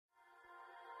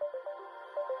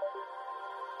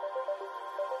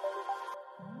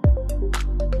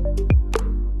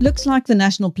Looks like the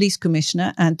National Police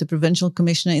Commissioner and the Provincial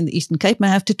Commissioner in the Eastern Cape may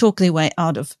have to talk their way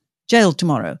out of jail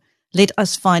tomorrow. Let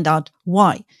us find out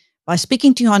why by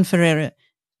speaking to Johann Ferreira,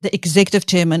 the Executive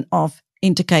Chairman of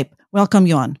Intercape. Welcome,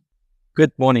 Johann.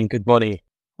 Good morning. Good morning.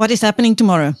 What is happening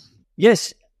tomorrow?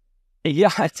 Yes. Yeah,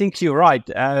 I think you're right.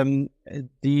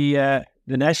 The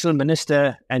National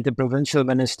Minister and the Provincial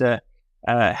Minister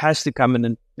has to come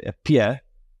and appear.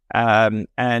 And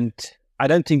I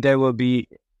don't think they will be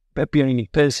appearing in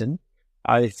person.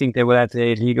 I think they will have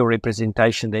their legal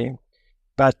representation there.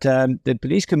 But the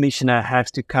police commissioner has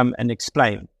to come and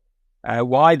explain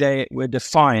why they were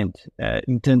defiant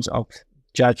in terms of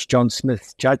Judge John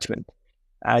Smith's judgment.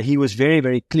 He was very,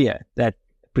 very clear that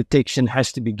protection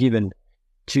has to be given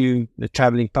to the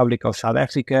travelling public of South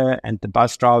Africa and the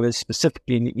bus drivers,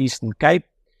 specifically in the Eastern Cape,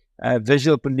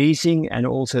 visual policing and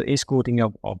also escorting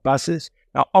of buses.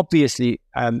 Now, obviously,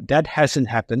 that hasn't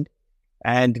happened.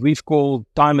 And we've called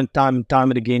time and time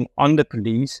again on the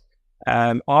police,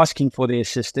 asking for their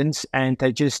assistance, and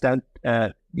they just don't,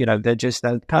 they just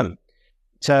don't come.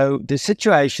 So the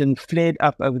situation flared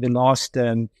up over the last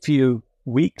few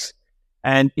weeks,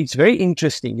 and it's very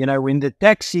interesting. When the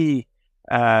taxi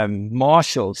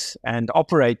marshals and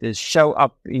operators show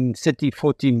up in 30,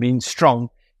 40 men strong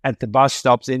at the bus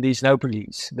stops, then there's no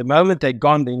police. The moment they're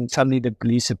gone, then suddenly the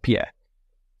police appear.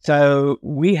 So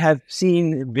we have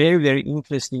seen very, very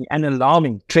interesting and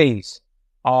alarming trends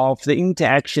of the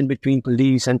interaction between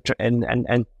police and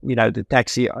the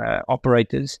taxi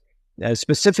operators,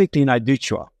 specifically in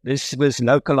Iduchwa. This was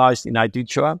localized in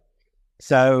Iduchwa.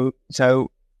 So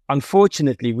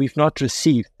unfortunately, we've not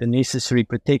received the necessary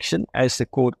protection as the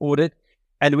court ordered,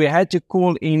 and we had to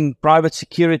call in private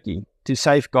security to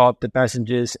safeguard the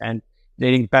passengers and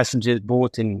letting passengers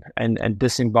board and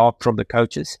disembark from the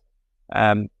coaches.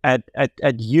 At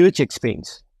huge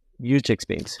expense.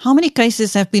 How many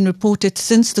cases have been reported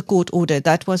since the court order?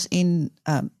 That was in,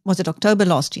 was it October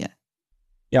last year?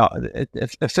 Yeah,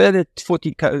 a further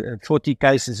 40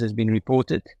 cases has been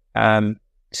reported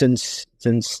since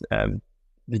the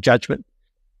judgment.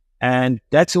 And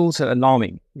that's also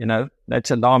alarming, That's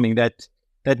alarming that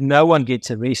no one gets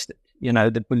arrested.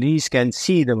 The police can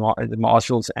see the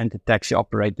marshals and the taxi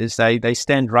operators. They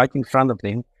stand right in front of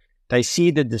them. They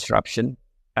see the disruption,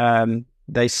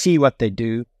 they see what they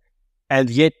do, and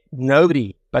yet no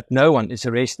one is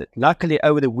arrested. Luckily,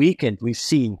 over the weekend, we've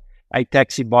seen a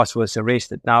taxi boss was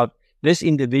arrested. Now, this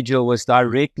individual was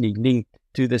directly linked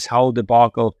to this whole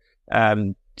debacle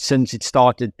since it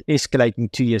started escalating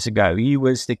 2 years ago. He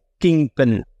was the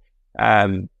kingpin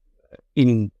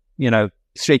in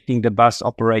threatening the bus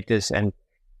operators and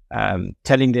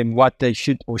telling them what they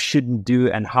should or shouldn't do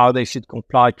and how they should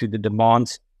comply to the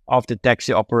demands of the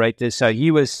taxi operators. So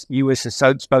he was a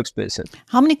spokesperson.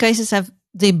 How many cases have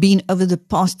there been over the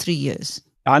past 3 years?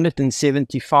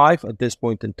 175 at this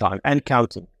point in time, and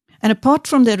counting. And apart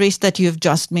from the arrest that you have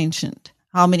just mentioned,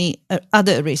 how many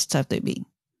other arrests have there been?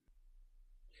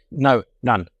 No,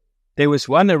 none. There was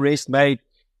one arrest made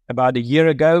about a year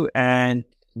ago, and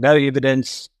no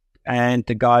evidence, and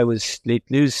the guy was let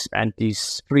loose, and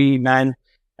he's free man.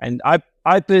 And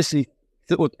I personally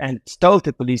thought and told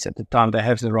the police at the time they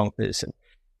have the wrong person.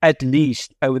 At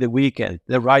least over the weekend,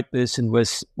 the right person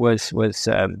was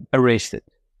arrested.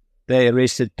 They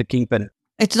arrested the kingpin.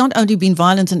 It's not only been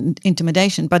violence and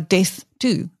intimidation, but death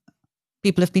too.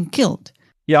 People have been killed.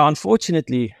 Yeah,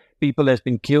 unfortunately, people have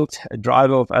been killed. A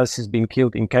driver of us has been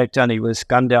killed in Cape Town. He was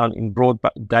gunned down in broad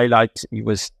daylight. He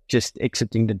was just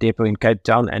exiting the depot in Cape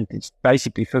Town, and it's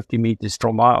basically 50 meters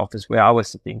from my office where I was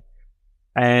sitting.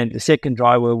 And the second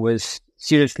driver was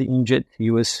seriously injured.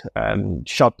 He was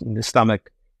shot in the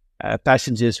stomach.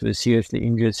 Passengers were seriously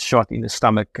injured, shot in the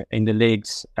stomach, in the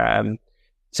legs.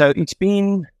 So it's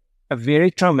been a very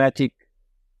traumatic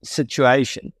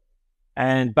situation.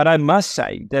 But I must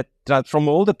say that from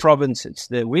all the provinces,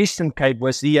 the Western Cape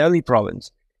was the only province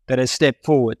that has stepped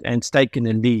forward and taken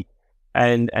a lead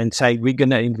and say, we're going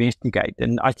to investigate.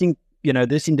 And I think,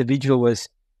 this individual was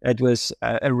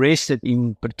arrested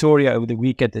in Pretoria over the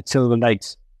weekend at Silver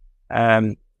Lakes.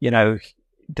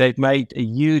 They've made a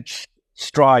huge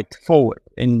stride forward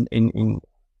in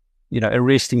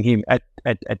arresting him at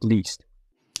least.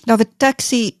 Now, the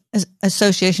taxi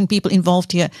association people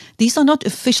involved here, these are not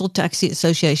official taxi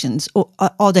associations, or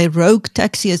are they rogue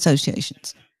taxi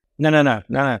associations? No.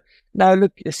 No,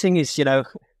 look, the thing is,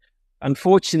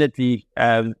 unfortunately,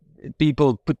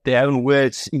 people put their own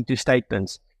words into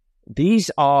statements. These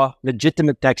are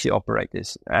legitimate taxi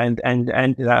operators and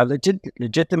they are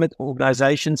legitimate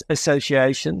organizations,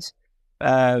 associations,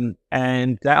 and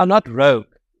they are not rogue.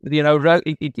 Rogue,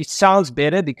 it sounds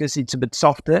better because it's a bit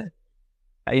softer.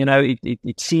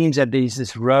 it seems that there's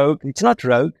this rogue. It's not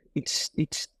rogue.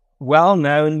 It's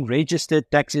well-known, registered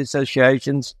taxi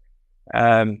associations.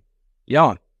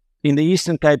 In the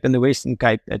Eastern Cape and the Western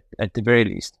Cape at the very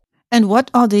least. And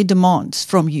what are their demands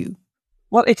from you?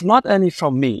 Well, it's not only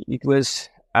from me. It was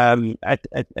at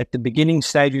the beginning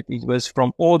stage. It was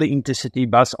from all the intercity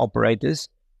bus operators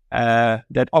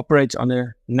that operates on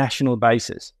a national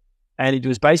basis. And it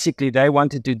was basically they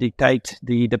wanted to dictate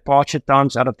the departure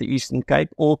times out of the Eastern Cape.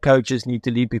 All coaches need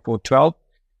to leave before 12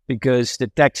 because the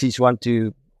taxis want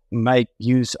to make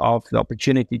use of the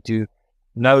opportunity to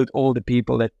load all the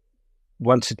people that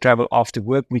wants to travel after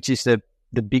work, which is the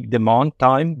big demand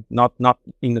time, not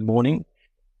in the morning.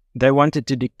 They wanted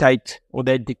to dictate, or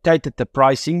they dictated the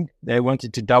pricing. They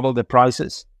wanted to double the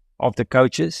prices of the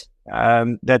coaches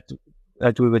that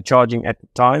we were charging at the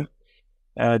time.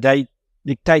 They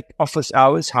dictate office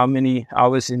hours, how many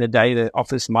hours in a day the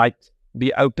office might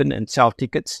be open and sell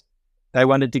tickets. They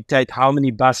want to dictate how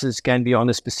many buses can be on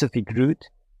a specific route.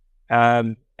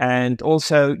 And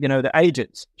also, the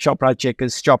agents, Shoprite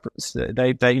checkers, shoppers,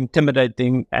 they intimidate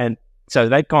them, and so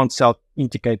they can't sell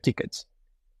Intercape tickets.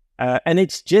 And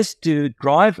it's just to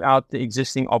drive out the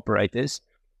existing operators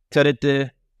so that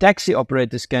the taxi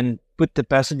operators can put the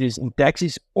passengers in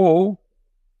taxis or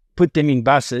put them in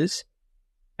buses.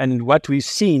 And what we've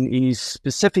seen is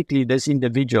specifically this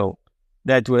individual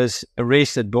that was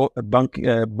arrested,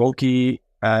 Bheki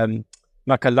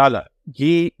Mbalula.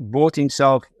 He bought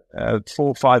himself 4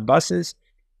 or 5 buses.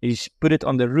 He's put it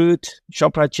on the route.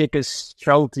 Shoprite checkers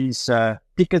sold these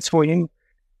tickets for him,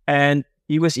 and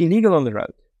he was illegal on the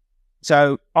road.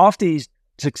 So after he's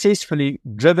successfully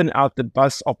driven out the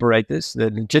bus operators, the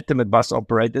legitimate bus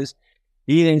operators,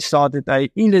 he then started a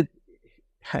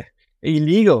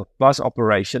illegal bus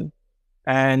operation.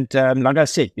 And like I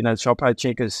said, Shoprite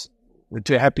checkers were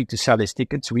too happy to sell his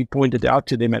tickets. We pointed out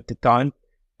to them at the time.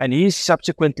 And he's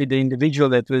subsequently the individual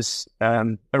that was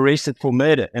arrested for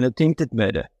murder and attempted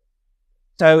murder.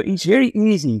 So it's very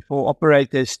easy for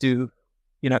operators to,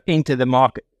 enter the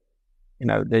market.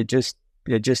 They just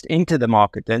enter the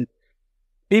market, and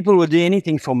people will do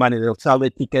anything for money. They'll sell their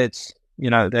tickets.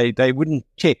 They wouldn't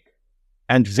check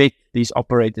and vet these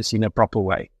operators in a proper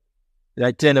way.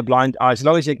 They turn a blind eye. As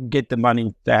long as they can get the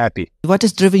money, they're happy. What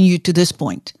has driven you to this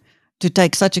point to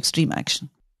take such extreme action?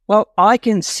 Well, I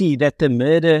can see that the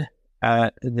murder,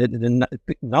 the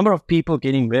number of people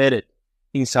getting murdered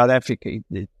in South Africa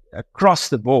across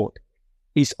the board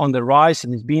is on the rise,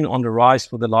 and it's been on the rise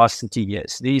for the last 30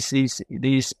 years.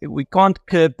 We can't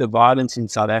curb the violence in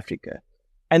South Africa.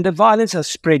 And the violence is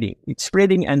spreading. It's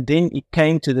spreading, and then it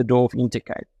came to the door of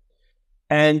Intercape.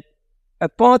 And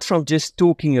apart from just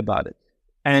talking about it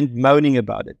and moaning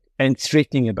about it and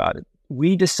threatening about it,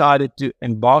 we decided to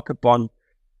embark upon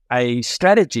a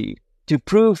strategy to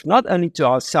prove not only to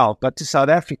ourselves, but to South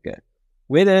Africa,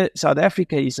 whether South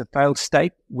Africa is a failed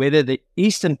state, whether the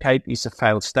Eastern Cape is a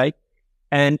failed state,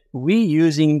 and we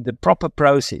using the proper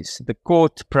process, the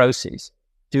court process,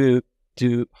 to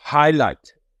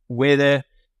highlight whether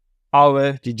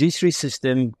our judiciary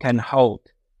system can hold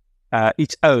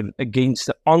its own against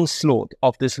the onslaught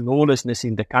of this lawlessness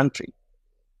in the country.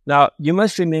 Now, you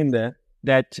must remember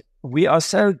that we are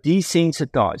so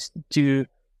desensitized to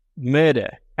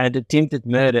murder and attempted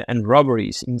murder and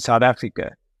robberies in South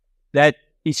Africa that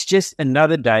it's just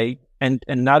another day and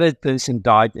another person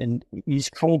died, and is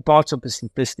formed parts of a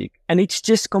statistic. And it's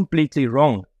just completely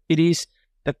wrong. It is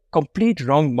the complete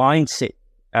wrong mindset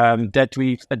that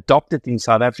we've adopted in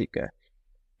South Africa.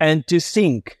 And to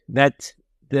think that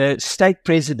the state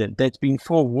president that's been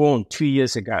forewarned 2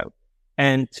 years ago,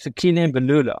 and Fikile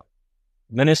Mbalula,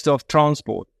 Minister of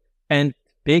Transport, and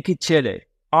Bheki Cele,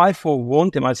 I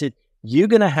forewarned them. I said, you're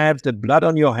going to have the blood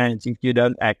on your hands if you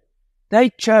don't act. They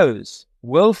chose,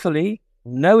 willfully,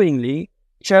 knowingly,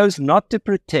 chose not to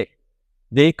protect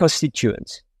their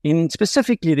constituents, in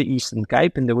specifically the Eastern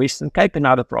Cape and the Western Cape and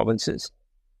other provinces.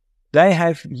 They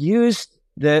have used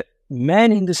the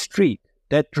man in the street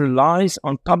that relies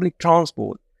on public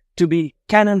transport to be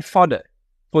cannon fodder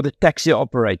for the taxi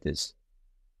operators.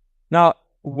 Now,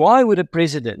 why would a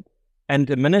president and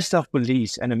a minister of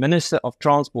police and a minister of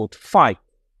transport fight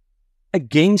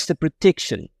against the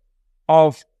protection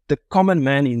of the common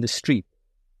man in the street?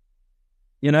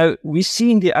 We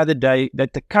seen the other day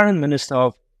that the current Minister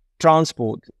of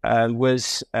Transport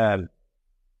found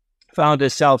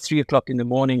herself 3 o'clock in the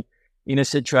morning in a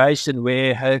situation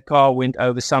where her car went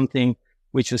over something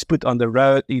which was put on the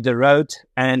road,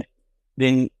 and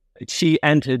then she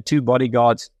and her 2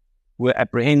 bodyguards were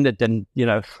apprehended, and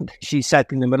she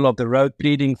sat in the middle of the road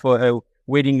pleading for her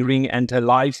wedding ring and her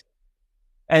life.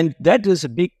 And that was a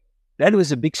big That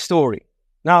was a big story.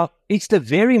 Now, it's the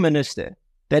very minister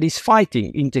that is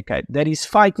fighting Intercape, that is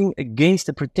fighting against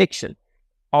the protection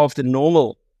of the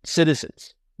normal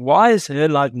citizens. Why is her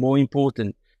life more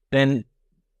important than,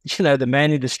 the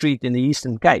man in the street in the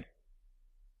Eastern Cape?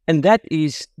 And that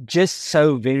is just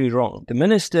so very wrong. The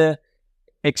minister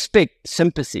expects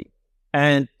sympathy,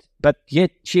 but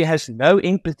yet she has no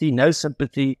empathy, no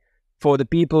sympathy for the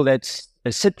people that's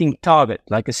a sitting target,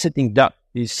 like a sitting duck.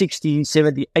 There's 60,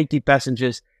 70, 80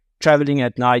 passengers traveling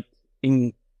at night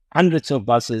in hundreds of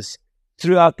buses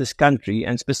throughout this country,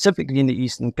 and specifically in the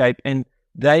Eastern Cape, and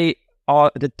they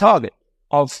are the target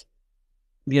of,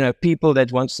 people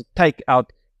that wants to take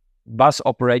out bus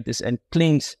operators and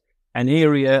cleanse an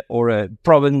area or a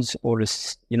province or a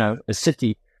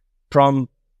city from,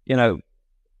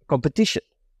 competition.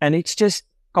 And it's just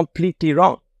completely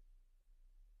wrong.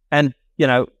 And,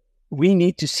 we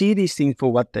need to see these things for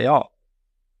what they are.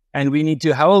 And we need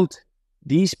to hold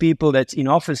these people that's in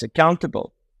office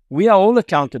accountable. We are all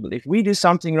accountable. If we do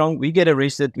something wrong, we get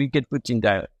arrested, we get put in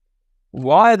jail.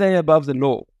 Why are they above the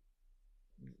law?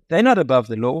 They're not above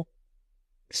the law.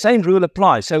 Same rule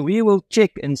applies. So we will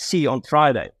check and see on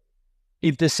Friday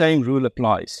if the same rule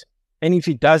applies. And if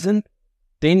it doesn't,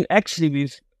 then actually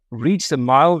we've reached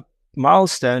a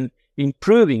milestone in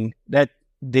proving that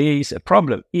there is a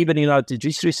problem, even in our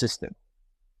judiciary system.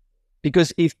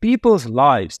 Because if people's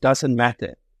lives doesn't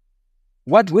matter,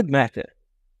 what would matter?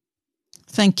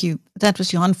 Thank you. That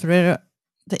was Johann Ferreira,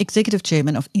 the Executive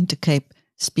Chairman of Intercape,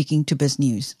 speaking to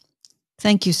BizNews.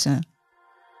 Thank you, sir.